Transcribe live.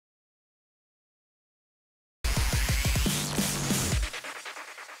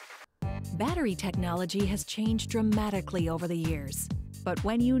Battery technology has changed dramatically over the years. But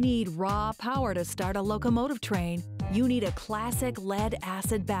when you need raw power to start a locomotive train, you need a classic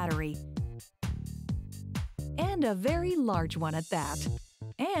lead-acid battery. And a very large one at that.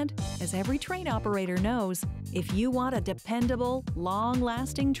 And, as every train operator knows, if you want a dependable,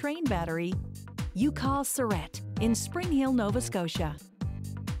 long-lasting train battery, you call Surrett in Spring Hill, Nova Scotia.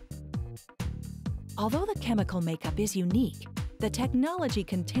 Although the chemical makeup is unique, the technology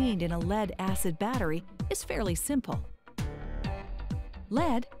contained in a lead-acid battery is fairly simple.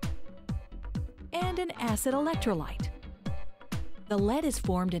 Lead and an acid electrolyte. The lead is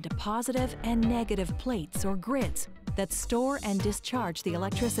formed into positive and negative plates or grids that store and discharge the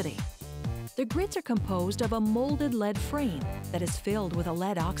electricity. The grids are composed of a molded lead frame that is filled with a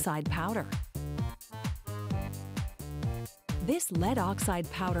lead oxide powder. This lead oxide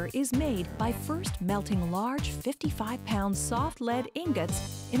powder is made by first melting large 55-pound soft lead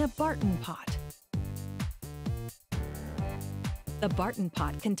ingots in a Barton pot. The Barton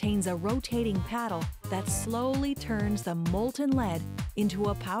pot contains a rotating paddle that slowly turns the molten lead into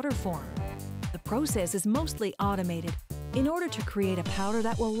a powder form. The process is mostly automated in order to create a powder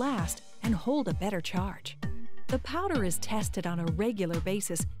that will last and hold a better charge. The powder is tested on a regular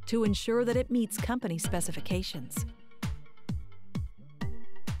basis to ensure that it meets company specifications.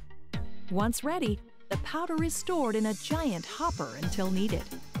 Once ready, the powder is stored in a giant hopper until needed.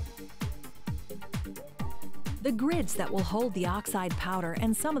 The grids that will hold the oxide powder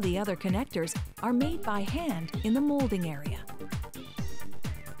and some of the other connectors are made by hand in the molding area.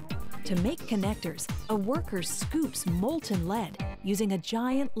 To make connectors, a worker scoops molten lead using a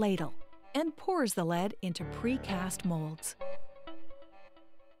giant ladle and pours the lead into precast molds.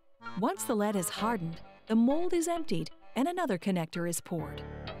 Once the lead is hardened, the mold is emptied and another connector is poured.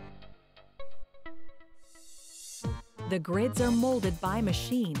 The grids are molded by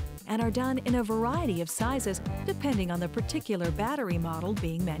machine and are done in a variety of sizes depending on the particular battery model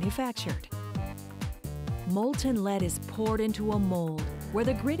being manufactured. Molten lead is poured into a mold where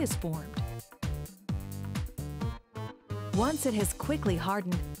the grid is formed. Once it has quickly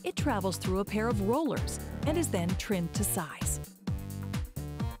hardened, it travels through a pair of rollers and is then trimmed to size.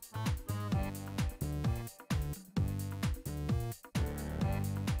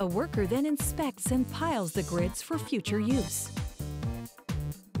 A worker then inspects and piles the grids for future use.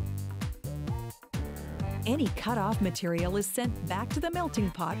 Any cut-off material is sent back to the melting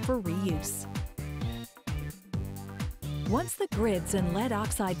pot for reuse. Once the grids and lead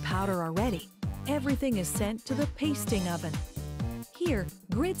oxide powder are ready, everything is sent to the pasting oven. Here,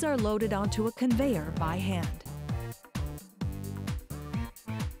 grids are loaded onto a conveyor by hand.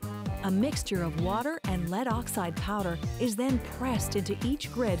 A mixture of water and lead oxide powder is then pressed into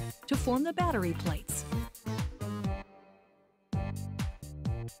each grid to form the battery plates.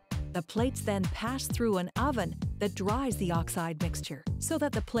 The plates then pass through an oven that dries the oxide mixture so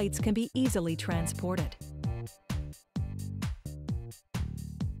that the plates can be easily transported.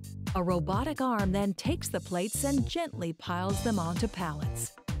 A robotic arm then takes the plates and gently piles them onto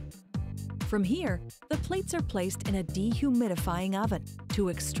pallets. From here, the plates are placed in a dehumidifying oven to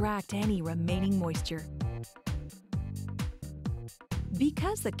extract any remaining moisture.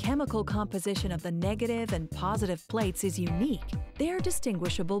 Because the chemical composition of the negative and positive plates is unique, they are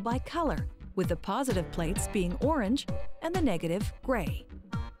distinguishable by color, with the positive plates being orange and the negative gray.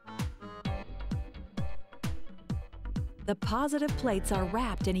 The positive plates are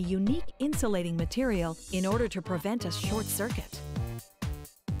wrapped in a unique insulating material in order to prevent a short circuit.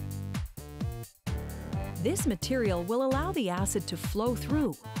 This material will allow the acid to flow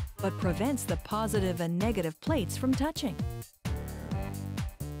through, but prevents the positive and negative plates from touching.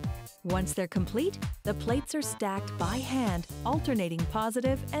 Once they're complete, the plates are stacked by hand, alternating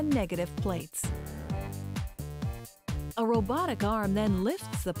positive and negative plates. A robotic arm then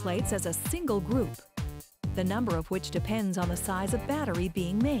lifts the plates as a single group, the number of which depends on the size of battery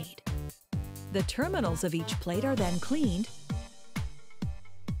being made. The terminals of each plate are then cleaned,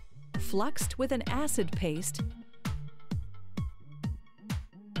 fluxed with an acid paste,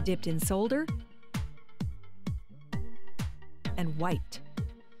 dipped in solder, and wiped.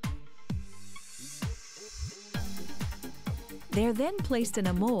 They're then placed in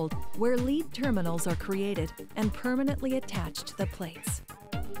a mold where lead terminals are created and permanently attached to the plates.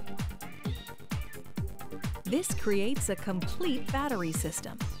 This creates a complete battery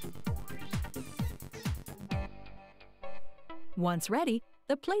system. Once ready,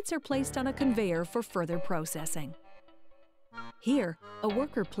 the plates are placed on a conveyor for further processing. Here, a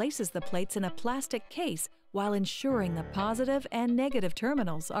worker places the plates in a plastic case while ensuring the positive and negative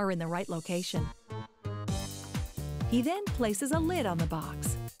terminals are in the right location. He then places a lid on the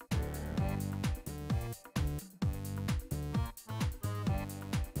box.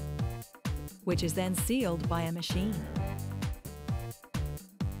 which is then sealed by a machine.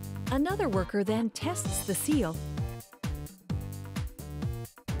 Another worker then tests the seal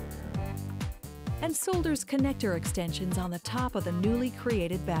and solders connector extensions on the top of the newly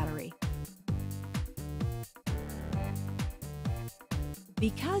created battery.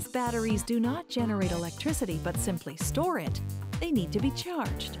 Because batteries do not generate electricity but simply store it, they need to be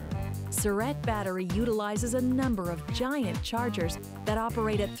charged. Surette battery utilizes a number of giant chargers that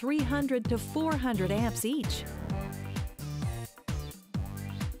operate at 300 to 400 amps each.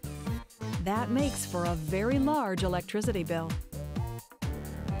 That makes for a very large electricity bill.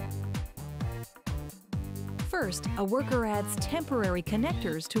 First, a worker adds temporary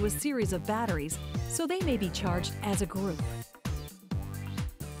connectors to a series of batteries so they may be charged as a group.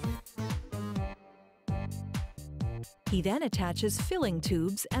 He then attaches filling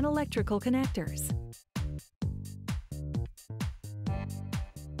tubes and electrical connectors.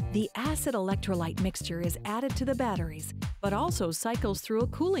 The acid electrolyte mixture is added to the batteries, but also cycles through a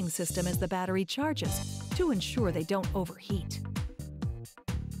cooling system as the battery charges to ensure they don't overheat.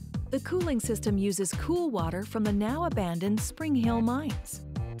 The cooling system uses cool water from the now abandoned Spring Hill mines.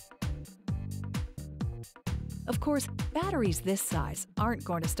 Of course, batteries this size aren't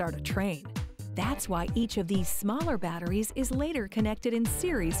going to start a train. That's why each of these smaller batteries is later connected in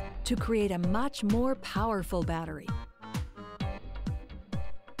series to create a much more powerful battery.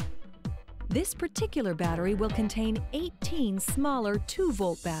 This particular battery will contain 18 smaller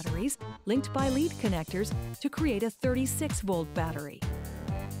 2-volt batteries linked by lead connectors to create a 36-volt battery.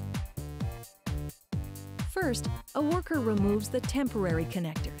 First, a worker removes the temporary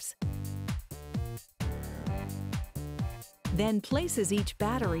connectors, then places each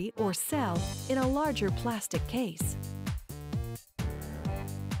battery or cell in a larger plastic case.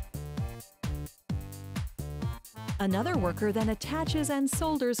 Another worker then attaches and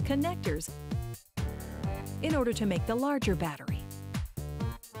solders connectors in order to make the larger battery.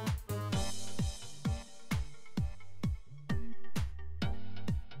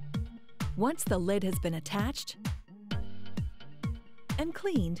 Once the lid has been attached and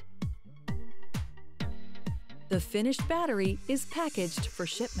cleaned, the finished battery is packaged for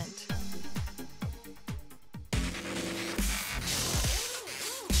shipment.